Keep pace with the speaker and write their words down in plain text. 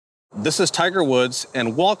This is Tiger Woods,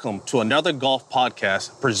 and welcome to another golf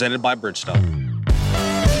podcast presented by Bridgestone.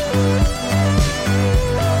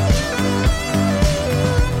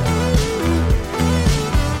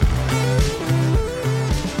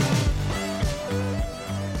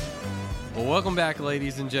 Well, welcome back,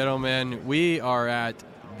 ladies and gentlemen. We are at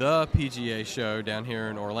the PGA Show down here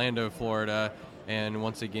in Orlando, Florida. And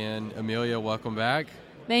once again, Amelia, welcome back.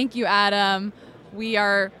 Thank you, Adam. We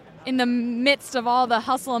are in the midst of all the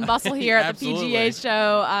hustle and bustle here at the PGA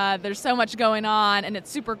Show. There's so much going on, and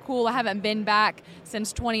it's super cool. I haven't been back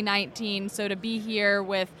since 2019, so to be here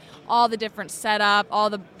with all the different setup,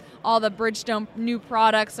 all the Bridgestone new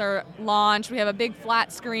products are launched. We have a big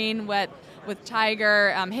flat screen with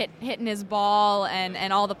Tiger hitting his ball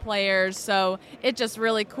and all the players. So it's just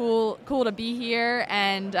really cool to be here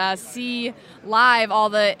and see live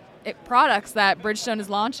all the products that Bridgestone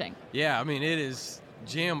is launching. Yeah, I mean, it is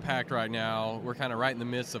jam-packed right now. We're kind of right in the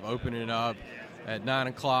midst of opening it up at 9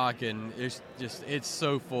 o'clock, and it's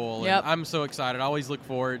so full. Yep. And I'm so excited. I always look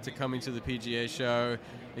forward to coming to the PGA Show.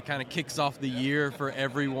 It kind of kicks off the year for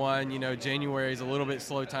everyone. You know, January is a little bit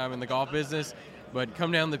slow time in the golf business, but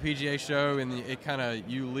come down to the PGA Show and it kind of,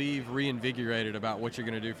 you leave reinvigorated about what you're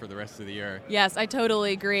going to do for the rest of the year. Yes, I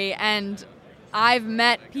totally agree. And I've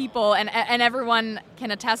met people, and everyone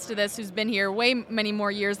can attest to this who's been here way many more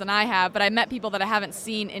years than I have, but I met people that I haven't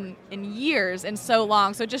seen in years and so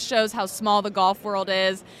long. So it just shows how small the golf world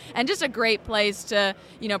is, and just a great place to,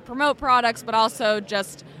 promote products, but also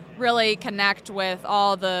just really connect with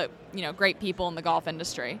all the, great people in the golf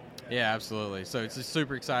industry. Yeah, absolutely. So it's just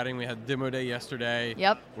super exciting. We had demo day yesterday.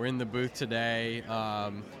 Yep. We're in the booth today.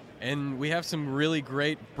 And we have some really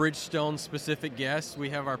great Bridgestone-specific guests.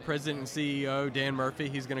 We have our president and CEO, Dan Murphy.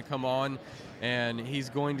 He's going to come on, and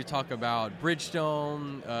he's going to talk about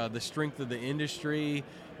Bridgestone, the strength of the industry.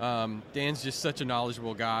 Dan's just such a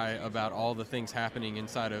knowledgeable guy about all the things happening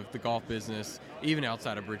inside of the golf business, even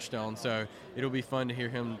outside of Bridgestone. So it'll be fun to hear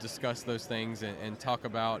him discuss those things and talk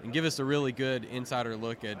about and give us a really good insider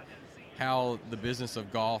look at how the business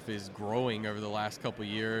of golf is growing over the last couple of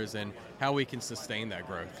years and how we can sustain that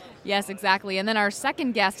growth. Yes, exactly. And then our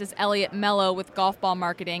second guest is Elliot Mello with Golf Ball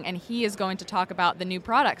Marketing, and he is going to talk about the new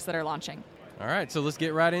products that are launching. All right, so let's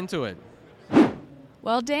get right into it.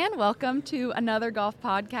 Well, Dan, welcome to another golf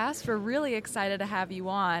podcast. We're really excited to have you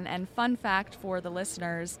on. And fun fact for the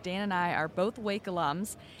listeners, Dan and I are both Wake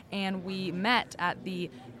alums, and we met at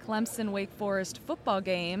the Clemson-Wake Forest football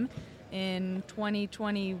game in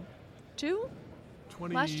 2022?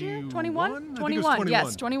 Last year? 21? 21,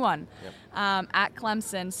 yes, 21. Yep. At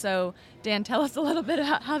Clemson. So, Dan, tell us a little bit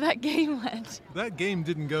about how that game went. That game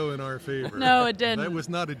didn't go in our favor. No, it didn't. That was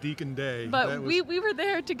not a Deacon day. But we were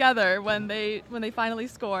there together when they finally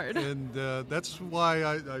scored. And that's why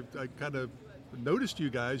I kind of noticed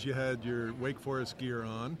you guys. You had your Wake Forest gear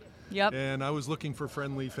on. Yep. And I was looking for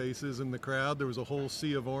friendly faces in the crowd. There was a whole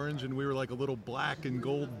sea of orange, and we were like a little black and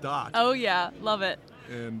gold dot. Oh, yeah. Love it.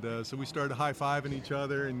 And so we started high-fiving each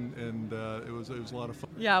other, and it was a lot of fun.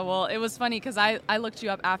 Yeah, well, it was funny because I looked you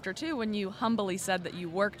up after, too, when you humbly said that you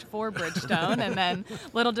worked for Bridgestone, and then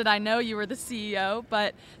little did I know you were the CEO.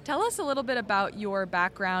 But tell us a little bit about your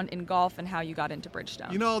background in golf and how you got into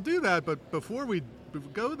Bridgestone. I'll do that, but before we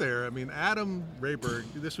go there, I mean, Adam Rayberg,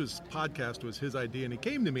 this podcast was his idea, and he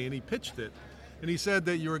came to me and he pitched it. And he said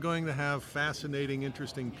that you were going to have fascinating,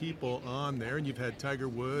 interesting people on there, and you've had Tiger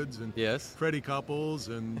Woods and Yes. Freddie Couples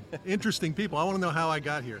and interesting people. I want to know how I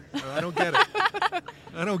got here. I don't get it.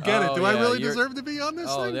 I don't get it. Do I really deserve to be on this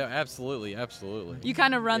thing? Oh, absolutely. You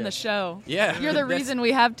kind of run the show. Yeah. You're the reason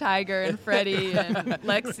we have Tiger and Freddie and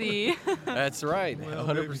Lexi. That's right, Well,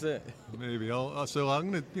 100%. Maybe. So I'm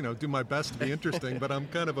going to, do my best to be interesting, but I'm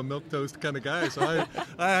kind of a milquetoast kind of guy, so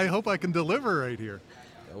I hope I can deliver right here.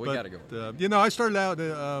 We got to go. I started out,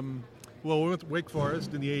 we went to Wake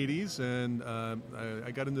Forest in the 80s, and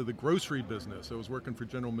I got into the grocery business. I was working for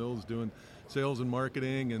General Mills doing sales and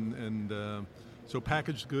marketing, and so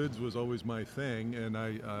packaged goods was always my thing. And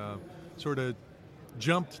I sort of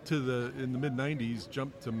jumped in the mid-90s,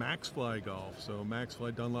 jumped to MaxFly Golf. So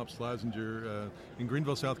MaxFly, Dunlop, Slazenger in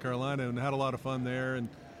Greenville, South Carolina, and had a lot of fun there. And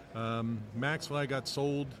MaxFly got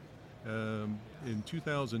sold in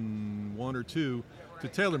 2001 or 2 to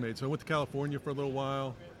TaylorMade. So I went to California for a little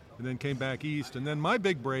while and then came back east. And then my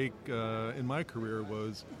big break in my career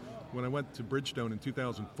was when I went to Bridgestone in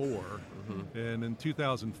 2004. Mm-hmm. And in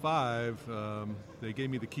 2005, they gave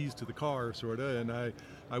me the keys to the car, sort of, and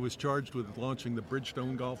I was charged with launching the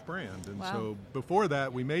Bridgestone golf brand. And wow. So before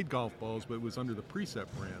that, we made golf balls, but it was under the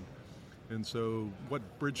Precept brand. And so what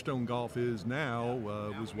Bridgestone Golf is now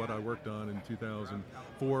was what I worked on in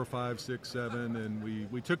 2004, 5, 6, 7, and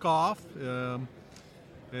we took off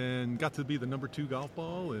and got to be the number 2 golf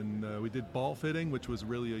ball, and we did ball fitting, which was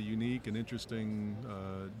really a unique and interesting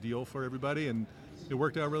deal for everybody, and it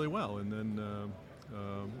worked out really well. And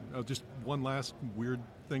then just one last weird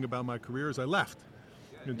thing about my career is I left.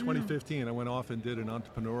 In 2015, I went off and did an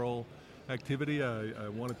entrepreneurial activity. I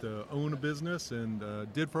wanted to own a business and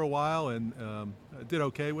did for a while, and I did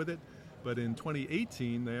okay with it. But in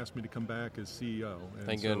 2018, they asked me to come back as CEO. And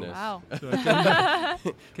Thank goodness. Wow. So I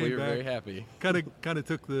came We were back, very happy. Kind of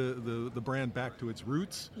took the brand back to its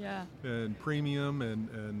roots. Yeah. And premium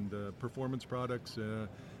and performance products,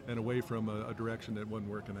 and away from a direction that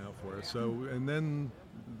wasn't working out for us. So, and then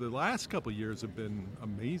the last couple of years have been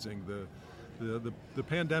amazing. The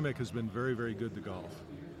pandemic has been very, very good to golf.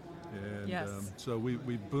 And Yes. so we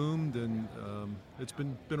boomed, and it's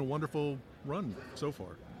been a wonderful run so far.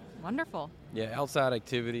 Wonderful. Yeah, outside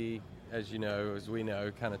activity, as you know, as we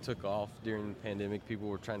know, kind of took off during the pandemic. People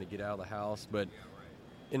were trying to get out of the house, but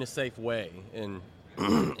in a safe way. And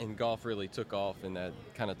and golf really took off in that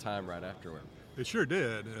kind of time right afterward. It sure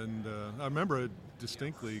did, and I remember it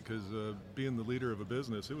distinctly because being the leader of a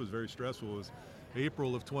business, it was very stressful. It was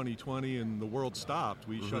April of 2020, and the world stopped.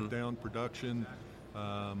 We shut down production,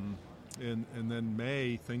 and then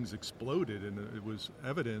May, things exploded, and it was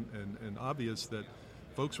evident and obvious that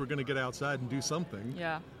folks were going to get outside and do something.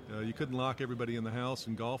 Yeah. You couldn't lock everybody in the house,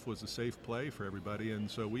 and golf was a safe play for everybody, and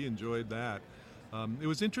so we enjoyed that. It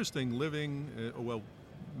was interesting living,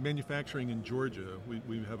 manufacturing in Georgia.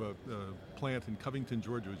 We have a plant in Covington,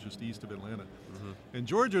 Georgia, which is just east of Atlanta. And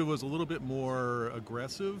Georgia was a little bit more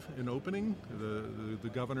aggressive in opening. The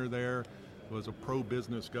governor there was a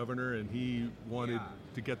pro-business governor, and he wanted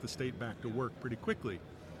to get the state back to work pretty quickly.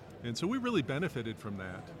 And so we really benefited from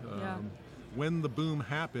that. When the boom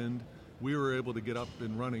happened, we were able to get up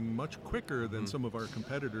and running much quicker than some of our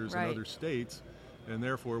competitors in other states. And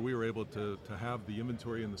therefore, we were able to have the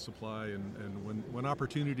inventory and the supply, and when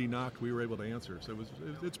opportunity knocked, we were able to answer. So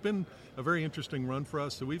it's been a very interesting run for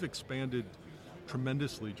us. So we've expanded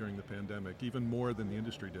tremendously during the pandemic, even more than the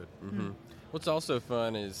industry did. What's also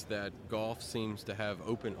fun is that golf seems to have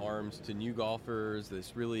open arms to new golfers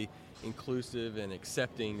that's really inclusive and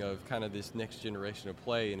accepting of kind of this next generation of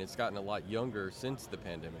play, and it's gotten a lot younger since the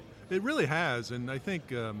pandemic. It really has, and I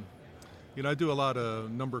think I do a lot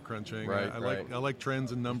of number crunching. Right, I like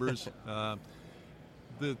trends and numbers.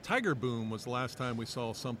 The Tiger boom was the last time we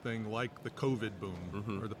saw something like the COVID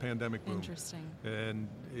boom or the pandemic boom. Interesting. And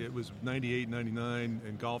it was 98, 99,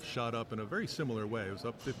 and golf shot up in a very similar way. It was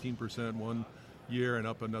up 15% one year and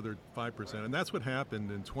up another 5%. And that's what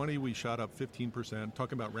happened. In 20, we shot up 15%,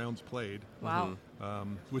 talking about rounds played. Wow.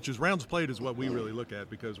 Which is rounds played is what we really look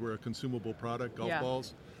at because we're a consumable product, golf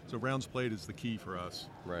balls. So rounds played is the key for us.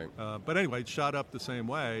 Right. But anyway, it shot up the same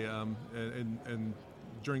way. And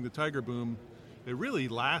during the Tiger boom, it really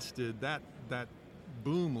lasted, that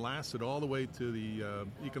boom lasted all the way to the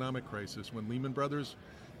economic crisis when Lehman Brothers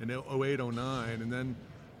in 08, 09, and then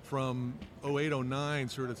from 08, 09,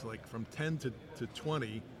 sort of like from 10 to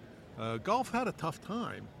 20, golf had a tough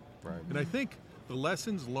time. Right. And I think the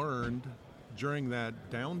lessons learned during that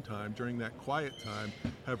downtime, during that quiet time,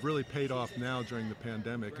 have really paid off now during the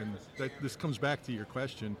pandemic. And this comes back to your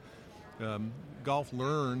question. Golf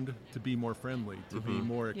learned to be more friendly, to be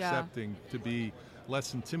more accepting, to be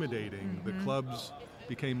less intimidating. The clubs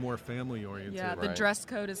became more family oriented. Yeah, the dress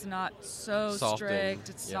code is not so strict.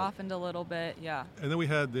 It's softened a little bit. Yeah. And then we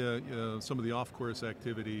had some of the off-course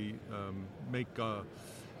activity make a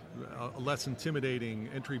less intimidating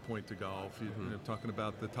entry point to golf. Talking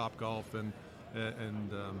about the Top Golf and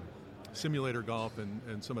simulator golf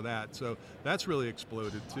and some of that. So that's really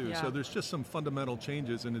exploded too. Yeah. So there's just some fundamental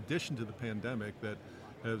changes in addition to the pandemic that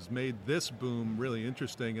has made this boom really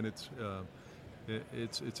interesting, and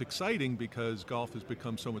it's exciting because golf has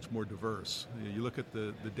become so much more diverse. You look at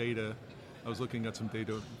the data. I was looking at some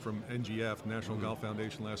data from NGF, National Golf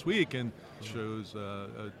Foundation, last week, and shows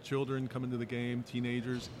children coming to the game,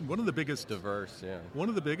 teenagers. One of the biggest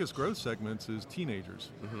growth segments is teenagers.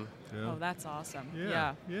 Oh, that's awesome.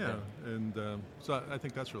 Yeah. And so I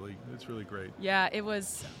think it's really great. Yeah, it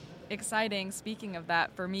was exciting. Speaking of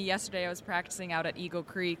that, for me yesterday, I was practicing out at Eagle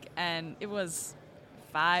Creek, and it was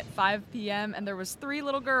 5 p.m. and there was 3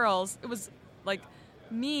 little girls. It was like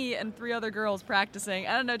me and 3 other girls practicing.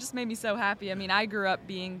 I don't know, it just made me so happy. I mean, I grew up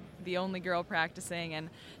being the only girl practicing, and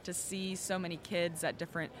to see so many kids at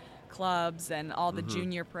different clubs and all the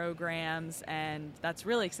junior programs, and that's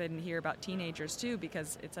really exciting to hear about teenagers too,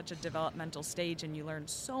 because it's such a developmental stage and you learn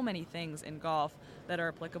so many things in golf that are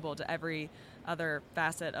applicable to every other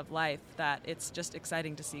facet of life, that it's just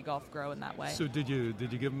exciting to see golf grow in that way. So did you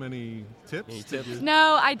give them any tips?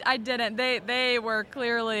 No, I didn't. They were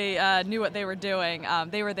clearly knew what they were doing.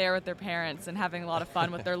 They were there with their parents and having a lot of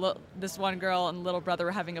fun with their this one girl and little brother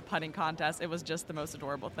were having a putting contest. It was just the most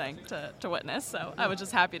adorable thing to witness. So I was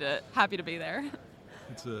just happy to be there.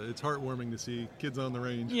 It's heartwarming to see kids on the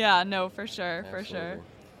range. Yeah, no, for sure, Absolutely. for sure.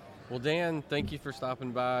 Well, Dan, thank you for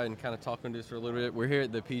stopping by and kind of talking to us for a little bit. We're here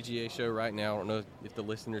at the PGA Show right now. I don't know if the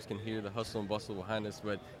listeners can hear the hustle and bustle behind us,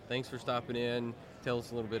 but thanks for stopping in. Tell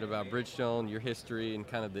us a little bit about Bridgestone, your history, and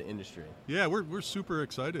kind of the industry. Yeah, we're super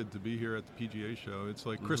excited to be here at the PGA Show. It's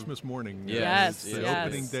like Christmas morning. Yes, It's the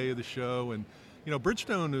opening day of the show. And,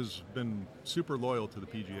 Bridgestone has been super loyal to the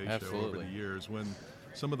PGA Show over the years. When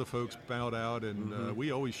some of the folks bowed out, and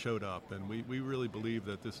we always showed up. And we really believe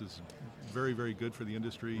that this is very, very good for the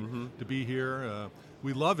industry to be here.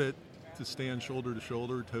 We love it to stand shoulder to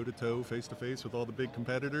shoulder, toe to toe, face to face with all the big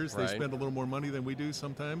competitors. They spend a little more money than we do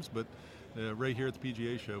sometimes, but right here at the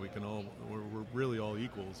PGA Show, we're really all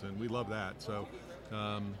equals, and we love that. So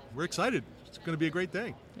we're excited. It's going to be a great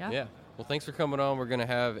day. Yeah. Well, thanks for coming on. We're going to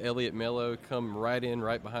have Elliot Mello come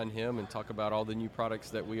right behind him and talk about all the new products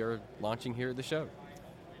that we are launching here at the show.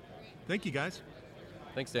 Thank you, guys.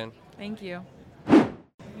 Thanks, Dan. Thank you.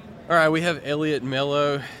 All right, we have Elliot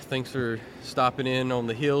Mello. Thanks for stopping in on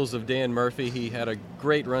the heels of Dan Murphy. He had a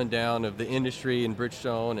great rundown of the industry and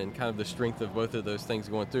Bridgestone and kind of the strength of both of those things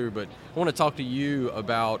going through. But I want to talk to you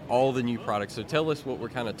about all the new products. So tell us what we're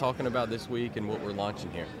kind of talking about this week and what we're launching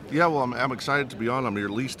here. Yeah, well, I'm excited to be on. I'm your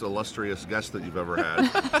least illustrious guest that you've ever had.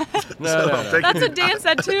 No. That's what Dan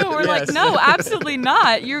said too. We're like, no, absolutely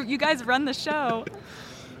not. You guys run the show.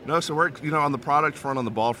 No, so we're on the product front, on the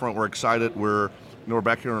ball front, we're excited. We're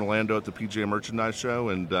back here in Orlando at the PGA Merchandise Show,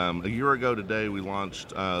 and a year ago today we launched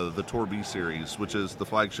the Tour B series, which is the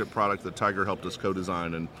flagship product that Tiger helped us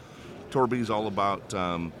co-design. And Tour B is all about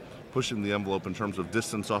pushing the envelope in terms of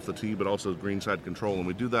distance off the tee, but also greenside control, and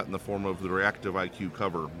we do that in the form of the Reactive IQ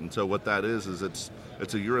cover. And so what that is it's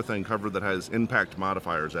a urethane cover that has impact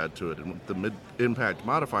modifiers added to it, and what the mid-impact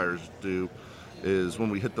modifiers do is when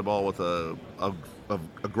we hit the ball with a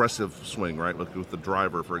aggressive swing, right? Like with the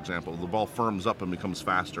driver, for example, the ball firms up and becomes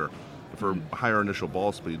faster for higher initial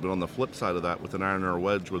ball speed. But on the flip side of that, with an iron or a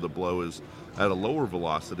wedge where the blow is at a lower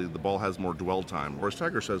velocity, the ball has more dwell time, whereas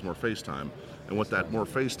Tiger says more face time. And what that more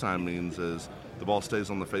face time means is the ball stays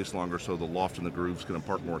on the face longer, so the loft and the grooves can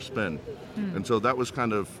impart more spin. And so that was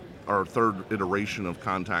kind of our third iteration of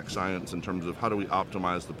contact science in terms of how do we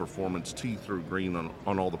optimize the performance tee through green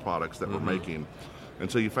on all the products that we're making. And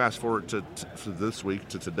so you fast forward to this week,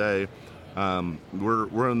 to today,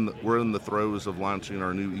 we're in the throes of launching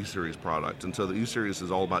our new E-Series product. And so the E-Series is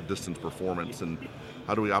all about distance performance and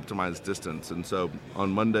how do we optimize distance. And so on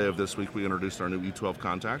Monday of this week, we introduced our new E12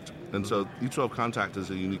 Contact. And so E12 Contact is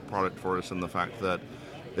a unique product for us in the fact that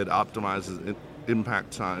it optimizes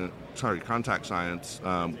contact science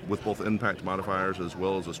with both impact modifiers as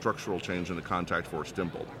well as a structural change in the contact force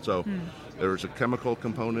dimple. So there's a chemical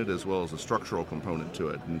component as well as a structural component to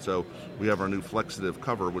it. And so we have our new Flexitive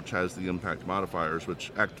cover, which has the impact modifiers,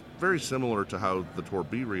 which act very similar to how the Tour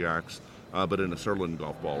B reacts, but in a Surlyn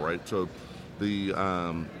golf ball, right? So the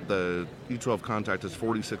E12 Contact is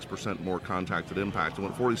 46% more contact at impact. And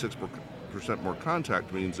what 46% more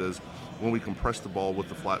contact means is when we compress the ball with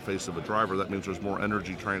the flat face of a driver, that means there's more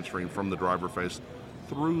energy transferring from the driver face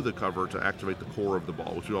through the cover to activate the core of the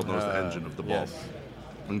ball, which you all know is the engine of the ball. Yes.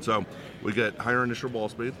 And so we get higher initial ball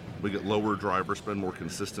speed, we get lower driver spin, more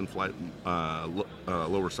consistent flight,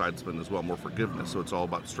 lower side spin as well, more forgiveness. So it's all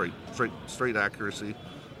about straight accuracy.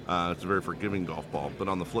 It's a very forgiving golf ball. But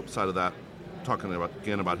on the flip side of that, talking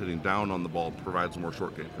about hitting down on the ball provides more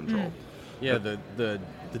short game control. Yeah, the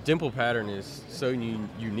dimple pattern is so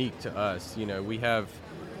unique to us.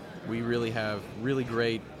 We really have really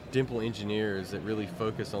great dimple engineers that really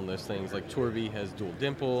focus on those things. Like Tour B has dual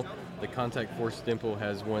dimple, the contact force dimple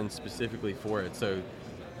has one specifically for it. So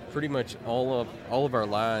pretty much all of our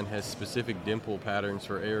line has specific dimple patterns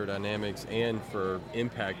for aerodynamics and for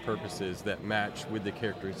impact purposes that match with the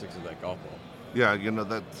characteristics of that golf ball. Yeah,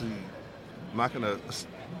 that's I'm not going to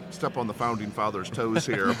step on the founding fathers' toes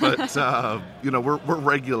here, but we're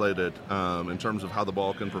regulated in terms of how the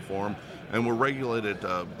ball can perform, and we're regulated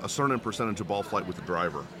a certain percentage of ball flight with the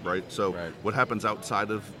driver, right? So what happens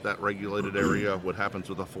outside of that regulated area, what happens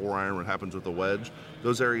with a 4-iron, what happens with a wedge,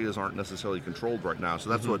 those areas aren't necessarily controlled right now. So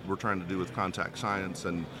that's what we're trying to do with contact science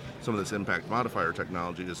and some of this impact modifier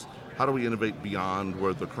technology is how do we innovate beyond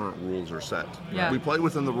where the current rules are set? Yeah. We play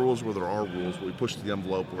within the rules where there are rules, but we push the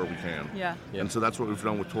envelope where we can. Yeah. And so that's what we've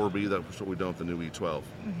done with Tour B, that's what we've done with the new E12.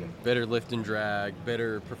 Better lift and drag,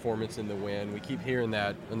 better performance in the wind. We keep hearing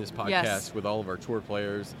that on this podcast Yes. with all of our tour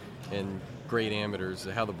players and great amateurs,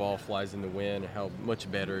 how the ball flies in the wind, how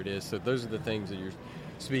much better it is. So those are the things that you're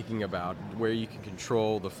speaking about, where you can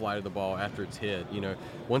control the flight of the ball after it's hit.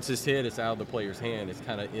 Once it's hit, it's out of the player's hand. It's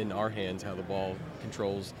kind of in our hands how the ball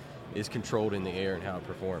is controlled in the air and how it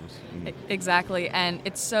performs. Exactly, and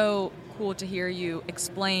it's so cool to hear you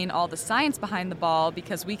explain all the science behind the ball,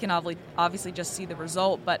 because we can obviously just see the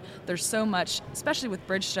result, but there's so much, especially with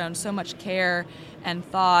Bridgestone, so much care and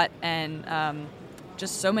thought and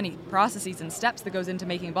just so many processes and steps that goes into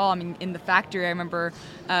making a ball. I mean, in the factory, I remember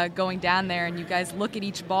going down there, and you guys look at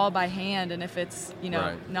each ball by hand, and if it's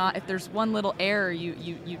not, if there's one little error,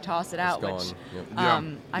 you toss it out, gone. which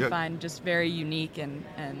Yep. I find just very unique and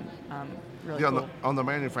really cool. On the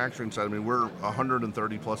manufacturing side, I mean, we're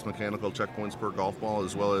 130 plus mechanical checkpoints per golf ball,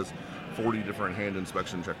 as well as 40 different hand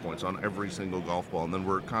inspection checkpoints on every single golf ball, and then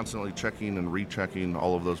we're constantly checking and rechecking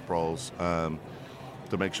all of those balls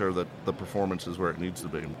to make sure that the performance is where it needs to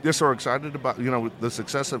be. Yes, so we're excited about, the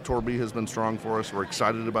success of Tour B has been strong for us. We're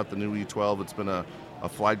excited about the new E12. It's been a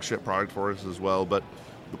flagship product for us as well. But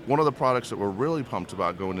one of the products that we're really pumped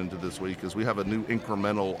about going into this week is we have a new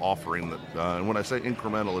incremental offering that, and when I say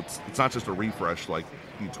incremental, it's not just a refresh like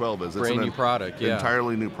E12 is. It's Brand new product, yeah.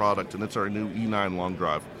 Entirely new product, and it's our new E9 long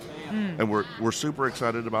drive. And we're super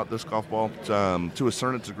excited about this golf ball. To a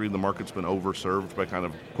certain degree, the market's been overserved by kind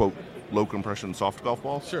of, quote, low compression soft golf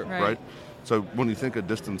balls. Sure. Right? So when you think of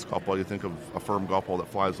distance golf ball, you think of a firm golf ball that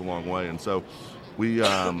flies a long way. And so we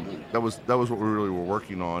that was what we really were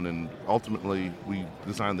working on, and ultimately we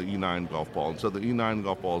designed the E9 golf ball. And so the E9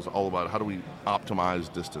 golf ball is all about how do we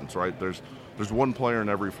optimize distance, right? There's one player in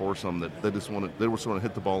every foursome that they just want to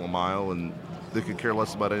hit the ball a mile, and they could care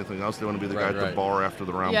less about anything else. They want to be the guy at the bar after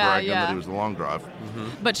the round bragging that he was the long drive.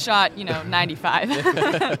 But shot,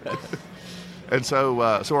 95. And so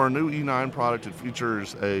our new E9 product, it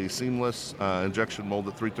features a seamless injection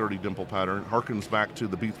molded 330 dimple pattern. Harkens back to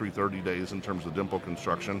the B330 days in terms of dimple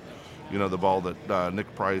construction. The ball that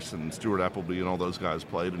Nick Price and Stuart Appleby and all those guys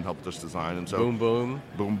played and helped us design. And so Boom, boom.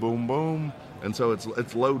 boom, boom, boom. And so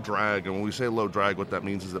it's low drag, and when we say low drag, what that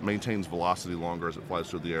means is it maintains velocity longer as it flies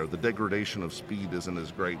through the air. The degradation of speed isn't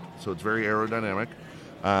as great, so it's very aerodynamic.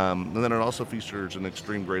 And then it also features an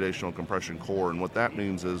extreme gradational compression core, and what that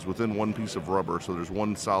means is within one piece of rubber, so there's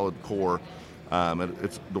one solid core.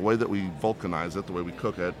 It's the way that we vulcanize it, the way we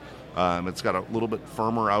cook it. It's got a little bit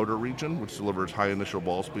firmer outer region, which delivers high initial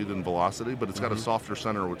ball speed and velocity, but it's got a softer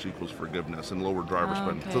center, which equals forgiveness and lower driver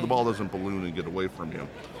spin. So the ball doesn't balloon and get away from you.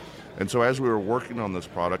 And so as we were working on this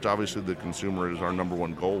product, obviously the consumer is our number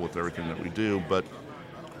one goal with everything that we do, but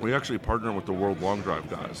we actually partner with the world long drive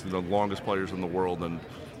guys, the longest players in the world, and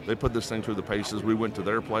they put this thing through the paces. We went to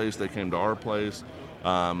their place, they came to our place.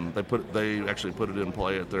 They actually put it in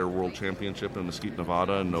play at their World Championship in Mesquite,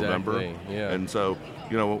 Nevada in November. Yeah. And so,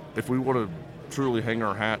 if we want to truly hang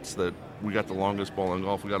our hats that we got the longest ball in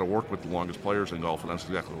golf, we got to work with the longest players in golf, and that's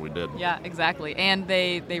exactly what we did. Yeah, exactly. And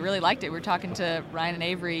they really liked it. We were talking to Ryan and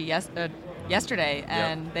Avery yesterday,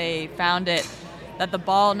 and they found it that the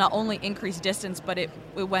ball not only increased distance, but it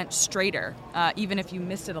went straighter, even if you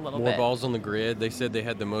missed it a little bit. More balls on the grid. They said they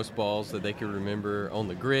had the most balls that they could remember on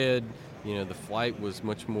the grid. The flight was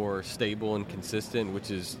much more stable and consistent,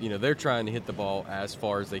 which is, they're trying to hit the ball as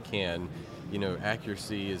far as they can.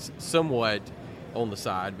 Accuracy is somewhat on the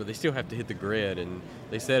side, but they still have to hit the grid, and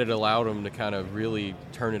they said it allowed them to kind of really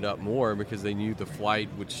turn it up more because they knew the flight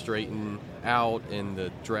would straighten out and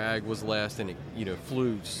the drag was less, and it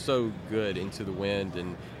flew so good into the wind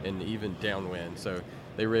and even downwind, so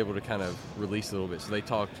they were able to kind of release a little bit. So they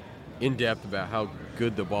talked in depth about how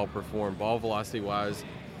good the ball performed ball velocity wise.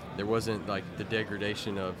 There wasn't like the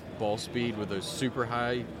degradation of ball speed with those super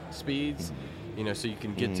high speeds, so you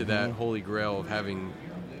can get to that holy grail of having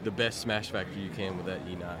the best smash factor you can with that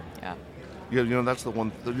E9. Yeah, that's the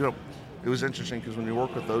one. It was interesting because when you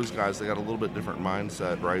work with those guys, they got a little bit different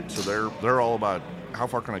mindset, right? So they're all about how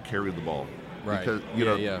far can I carry the ball, right? Because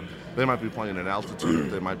they might be playing at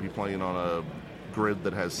altitude, they might be playing on a grid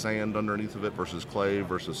that has sand underneath of it versus clay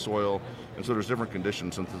versus soil, and so there's different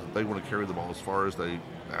conditions, and they want to carry the ball as far as they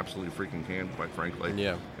absolutely freaking can, quite frankly.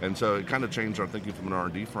 Yeah. And so it kind of changed our thinking from an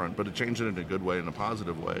R&D front, but it changed it in a good way, in a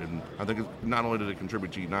positive way, and I think not only did it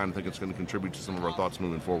contribute to E9, I think it's going to contribute to some of our thoughts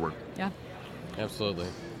moving forward. Yeah. Absolutely.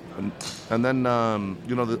 And then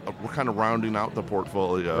we're kind of rounding out the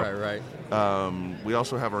portfolio. Right. We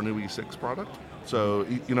also have our new E6 product. So,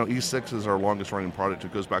 E6 is our longest running product.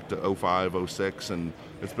 It goes back to 05, 06, and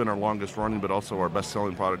it's been our longest running, but also our best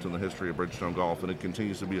selling product in the history of Bridgestone Golf, and it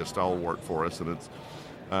continues to be a stalwart for us. And it's,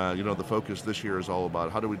 the focus this year is all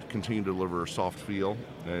about how do we continue to deliver a soft feel,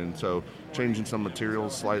 and so changing some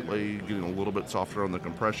materials slightly, getting a little bit softer on the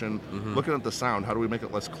compression, looking at the sound, how do we make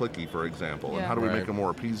it less clicky, for example, and how do we make a more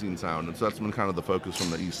appeasing sound, and so that's been kind of the focus from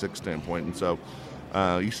the E6 standpoint. And so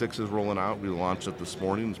E6 is rolling out. We launched it this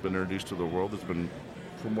morning. It's been introduced to the world. It's been,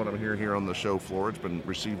 from what I'm hearing here on the show floor, it's been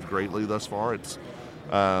received greatly thus far. It's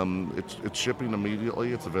shipping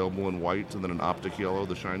immediately. It's available in white and then an optic yellow,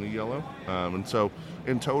 the shiny yellow. And so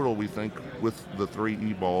in total, we think with the 3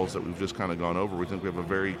 E-balls that we've just kind of gone over, we think we have a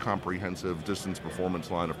very comprehensive distance performance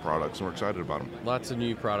line of products, and we're excited about them. Lots of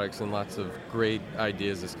new products and lots of great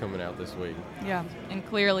ideas that's coming out this week. Yeah, and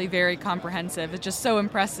clearly very comprehensive. It's just so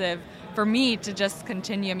impressive for me to just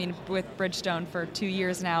continue, with Bridgestone for 2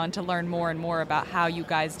 years now, and to learn more and more about how you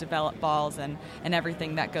guys develop balls and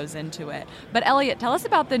everything that goes into it. But Elliot, tell us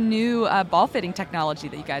about the new ball fitting technology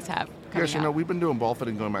that you guys have. Yes, we've been doing ball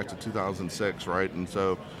fitting going back to 2006, right? And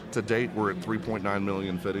so to date, we're at 3.9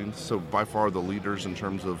 million fittings. So by far the leaders in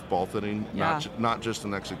terms of ball fitting, not just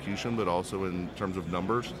in execution, but also in terms of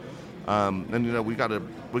numbers. And we got a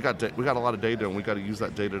lot of data, and we got to use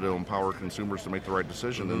that data to empower consumers to make the right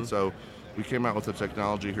decision. And so we came out with a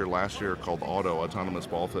technology here last year called Auto, autonomous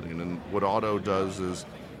ball fitting. And what Auto does is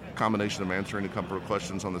a combination of answering a couple of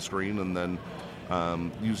questions on the screen and then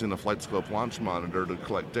using a flight scope launch monitor to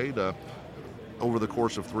collect data. Over the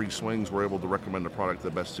course of 3 swings, we're able to recommend a product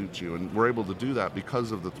that best suits you, and we're able to do that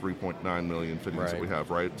because of the 3.9 million fittings that we have,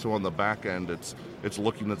 right? So on the back end, it's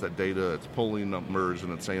looking at that data, it's pulling numbers,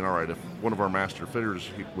 and it's saying, all right, if one of our master fitters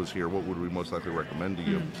was here, what would we most likely recommend to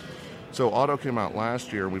you? So Auto came out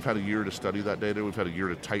last year, and we've had a year to study that data. We've had a year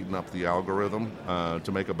to tighten up the algorithm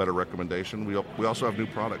to make a better recommendation. We also have new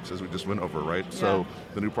products, as we just went over, right? Yeah. So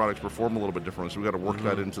the new products perform a little bit differently, so we've got to work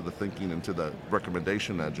that into the thinking, into the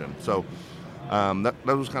recommendation engine. So that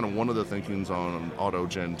was kind of one of the thinkings on Auto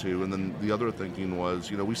Gen 2. And then the other thinking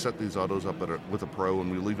was, we set these autos up with a pro,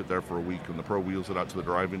 and we leave it there for a week, and the pro wheels it out to the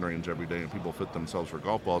driving range every day, and people fit themselves for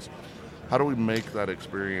golf balls. How do we make that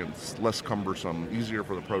experience less cumbersome, easier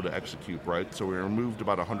for the pro to execute, right? So we removed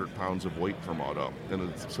about 100 pounds of weight from Auto, and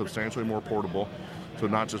it's substantially more portable. So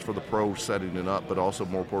not just for the pro setting it up, but also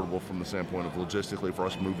more portable from the standpoint of logistically for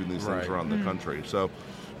us moving these things around the country. So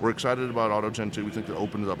we're excited about Auto Gen 2. We think it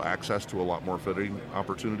opens up access to a lot more fitting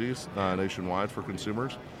opportunities nationwide for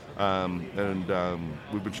consumers.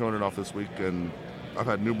 We've been showing it off this week, and I've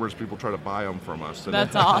had numerous people try to buy them from us.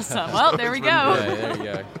 That's awesome. Well, there we go.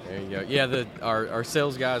 Yeah, there you go. Yeah, our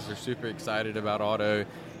sales guys are super excited about Auto.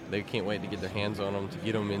 They can't wait to get their hands on them, to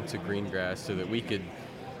get them into green grass so that we could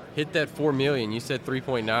hit that 4 million. You said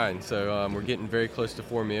 3.9, so we're getting very close to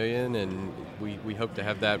 4 million, and we hope to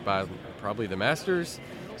have that by probably the Masters.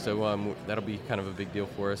 So that'll be kind of a big deal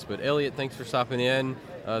for us. But Elliot, thanks for stopping in.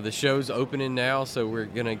 The show's opening now, so we're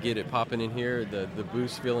going to get it popping in here. The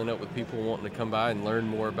booth's filling up with people wanting to come by and learn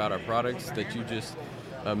more about our products that you just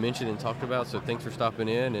mentioned and talked about. So thanks for stopping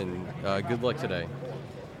in, and good luck today.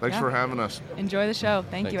 Thanks for having us. Enjoy the show.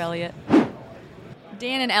 Thanks you, Elliot.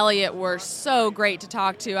 Dan and Elliot were so great to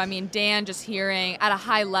talk to. Dan, just hearing at a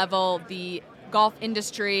high level the golf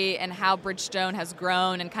industry and how Bridgestone has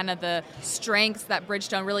grown and kind of the strengths that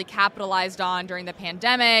Bridgestone really capitalized on during the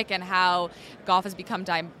pandemic and how golf has become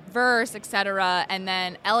diverse, etc. And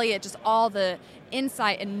then Elliot, just all the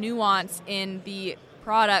insight and nuance in the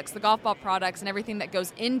products, the golf ball products, and everything that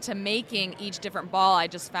goes into making each different ball, I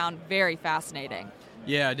just found very fascinating.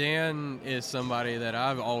 Yeah, Dan is somebody that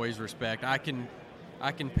I've always respected.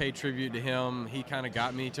 I can pay tribute to him. He kind of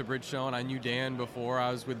got me to Bridgestone. I knew Dan before I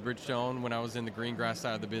was with Bridgestone when I was in the green grass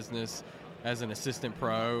side of the business as an assistant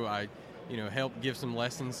pro. I, helped give some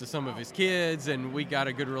lessons to some of his kids, and we got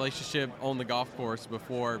a good relationship on the golf course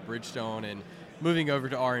before Bridgestone and moving over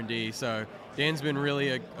to R&D. So Dan's been really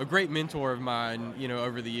a great mentor of mine,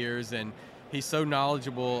 over the years, and he's so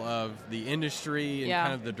knowledgeable of the industry and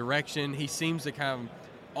kind of the direction. He seems to kind of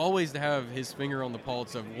always to have his finger on the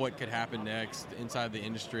pulse of what could happen next inside the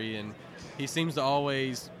industry, and he seems to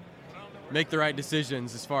always make the right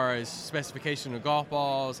decisions as far as specification of golf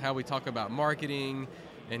balls, how we talk about marketing,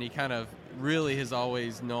 and he kind of really has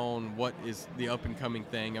always known what is the up-and-coming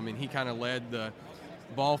thing. He kind of led the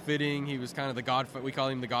ball fitting. He was kind of the godfather. We call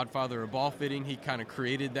him the godfather of ball fitting. He kind of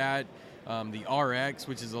created that. The RX,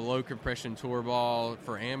 which is a low compression tour ball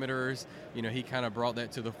for amateurs, he kind of brought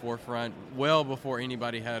that to the forefront well before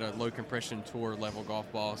anybody had a low compression tour level golf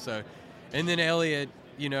ball. So, and then Elliot,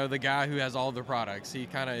 the guy who has all the products, he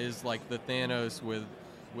kind of is like the Thanos with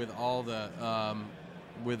with all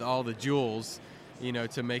the jewels,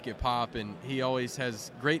 to make it pop. And he always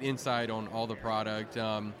has great insight on all the product.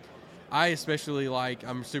 I especially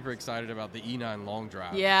I'm super excited about the E9 long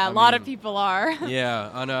drive. Yeah, a lot of people are.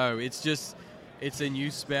 Yeah, I know. It's a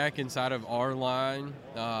new spec inside of our line.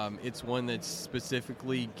 It's one that's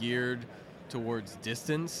specifically geared towards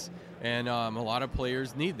distance, and a lot of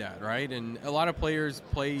players need that, right? And a lot of players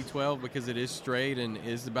play E12 because it is straight and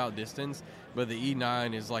is about distance, but the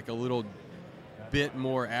E9 is like a little bit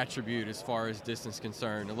more attribute as far as distance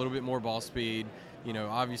concerned, a little bit more ball speed.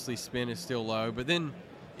 Obviously spin is still low, but then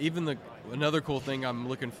even another cool thing I'm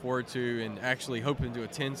looking forward to and actually hoping to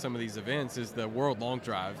attend some of these events is the World Long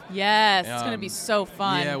Drive. Yes, it's going to be so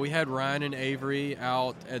fun. Yeah, we had Ryan and Avery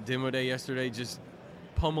out at Demo Day yesterday just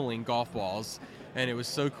pummeling golf balls, and it was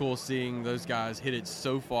so cool seeing those guys hit it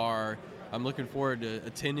so far. I'm looking forward to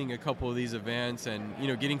attending a couple of these events and,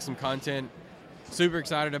 getting some content. Super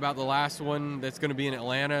excited about the last one that's going to be in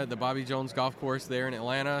Atlanta, the Bobby Jones Golf Course there in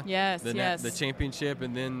Atlanta. Yes, the championship,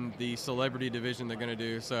 and then the celebrity division they're going to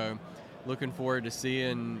do. So looking forward to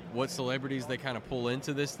seeing what celebrities they kind of pull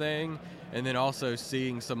into this thing, and then also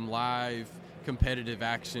seeing some live competitive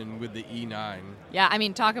action with the E9. Yeah, I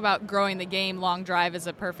mean, talk about growing the game. Long drive is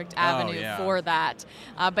a perfect avenue for that.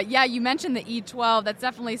 But yeah, you mentioned the E12. That's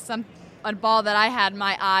definitely a ball that I had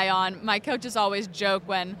my eye on. My coaches always joke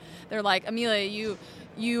when they're like, Amelia,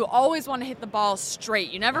 you always want to hit the ball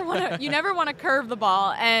straight. You never want to curve the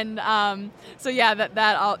ball. And so yeah,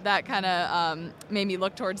 that kind of made me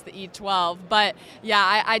look towards the E12. But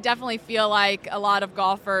yeah, I definitely feel like a lot of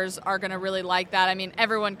golfers are going to really like that. I mean,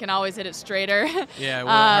 everyone can always hit it straighter.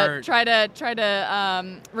 Yeah, try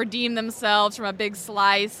to redeem themselves from a big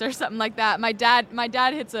slice or something like that. My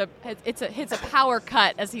dad hits a power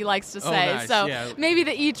cut, as he likes to say. Nice. So yeah. Maybe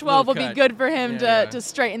the E12 will be good for him to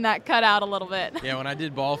straighten that cut out a little bit. Yeah, when I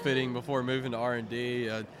did ball fitting before moving to R&D,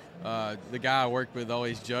 the guy I worked with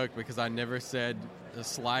always joked because I never said a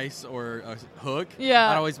slice or a hook. Yeah.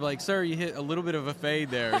 I'd always be like, sir, you hit a little bit of a fade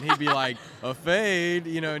there. And he'd be like, a fade,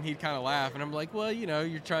 and he'd kind of laugh. And I'm like, well,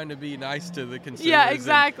 you're trying to be nice to the consumers. Yeah,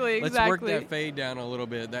 exactly. Let's work that fade down a little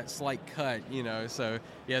bit, that slight cut, So,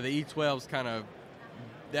 yeah, the E12's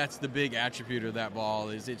that's the big attribute of that ball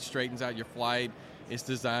is it straightens out your flight. It's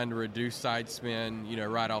designed to reduce side spin,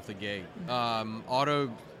 right off the gate. Auto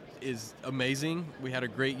is amazing. We had a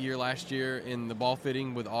great year last year in the ball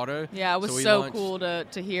fitting with auto. Yeah, it was so cool to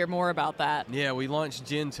hear more about that. Yeah, we launched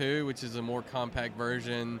Gen 2, which is a more compact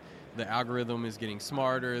version. The algorithm is getting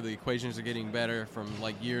smarter. The equations are getting better from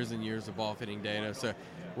years and years of ball fitting data. So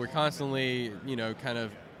we're constantly, kind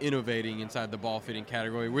of innovating inside the ball fitting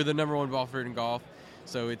category. We're the number one ball fitter in golf.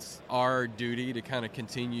 So it's our duty to kind of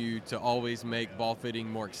continue to always make ball fitting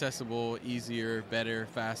more accessible, easier, better,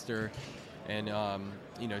 faster, and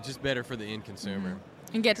just better for the end consumer.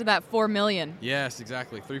 And get to that 4 million. Yes,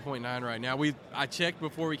 exactly. 3.9 right now. I checked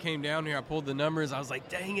before we came down here. I pulled the numbers. I was like,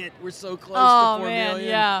 dang it, we're so close to 4 million.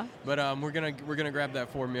 Yeah. But we're gonna grab that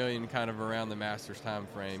 4 million kind of around the Masters time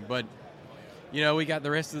frame. But we got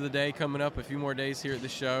the rest of the day coming up, a few more days here at the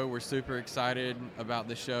show. We're super excited about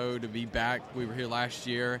the show, to be back. We were here last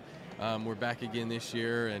year. We're back again this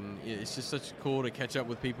year, and it's just such cool to catch up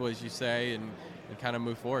with people, as you say, and kind of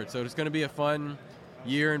move forward. So it's going to be a fun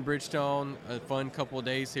year in Bridgestone, a fun couple of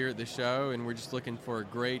days here at the show, and we're just looking for a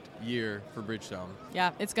great year for Bridgestone.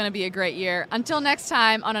 Yeah, it's going to be a great year. Until next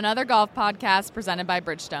time on another golf podcast presented by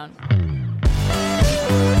Bridgestone.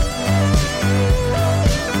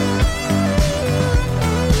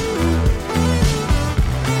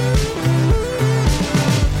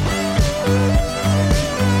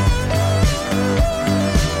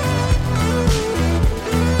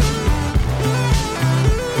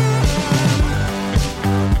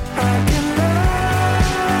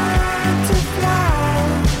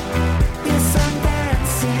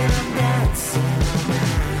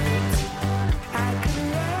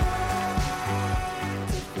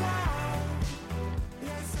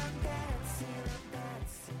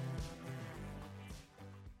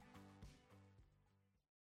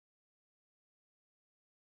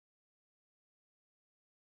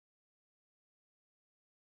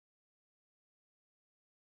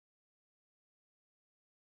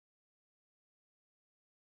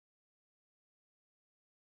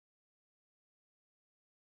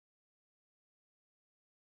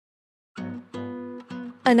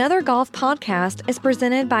 Another Golf podcast is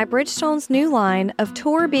presented by Bridgestone's new line of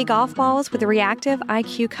Tour B golf balls with reactive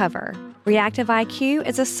IQ cover. Reactive IQ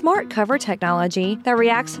is a smart cover technology that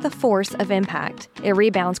reacts to the force of impact. It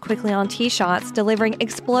rebounds quickly on tee shots, delivering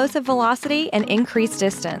explosive velocity and increased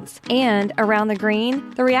distance. And around the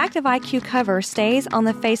green, the Reactive IQ cover stays on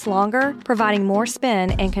the face longer, providing more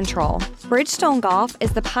spin and control. Bridgestone Golf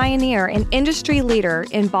is the pioneer and industry leader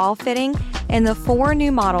in ball fitting, and the 4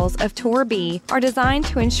 new models of Tour B are designed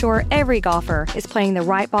to ensure every golfer is playing the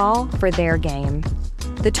right ball for their game.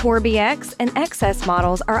 The Tour BX and XS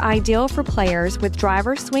models are ideal for players with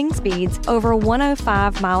driver swing speeds over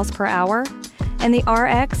 105 miles per hour, and the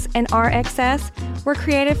RX and RXS were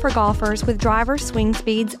created for golfers with driver swing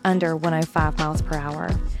speeds under 105 miles per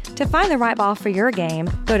hour. To find the right ball for your game,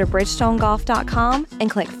 go to bridgestonegolf.com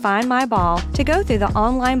and click Find My Ball to go through the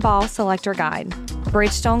online ball selector guide.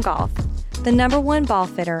 Bridgestone Golf, the #1 ball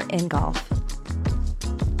fitter in golf.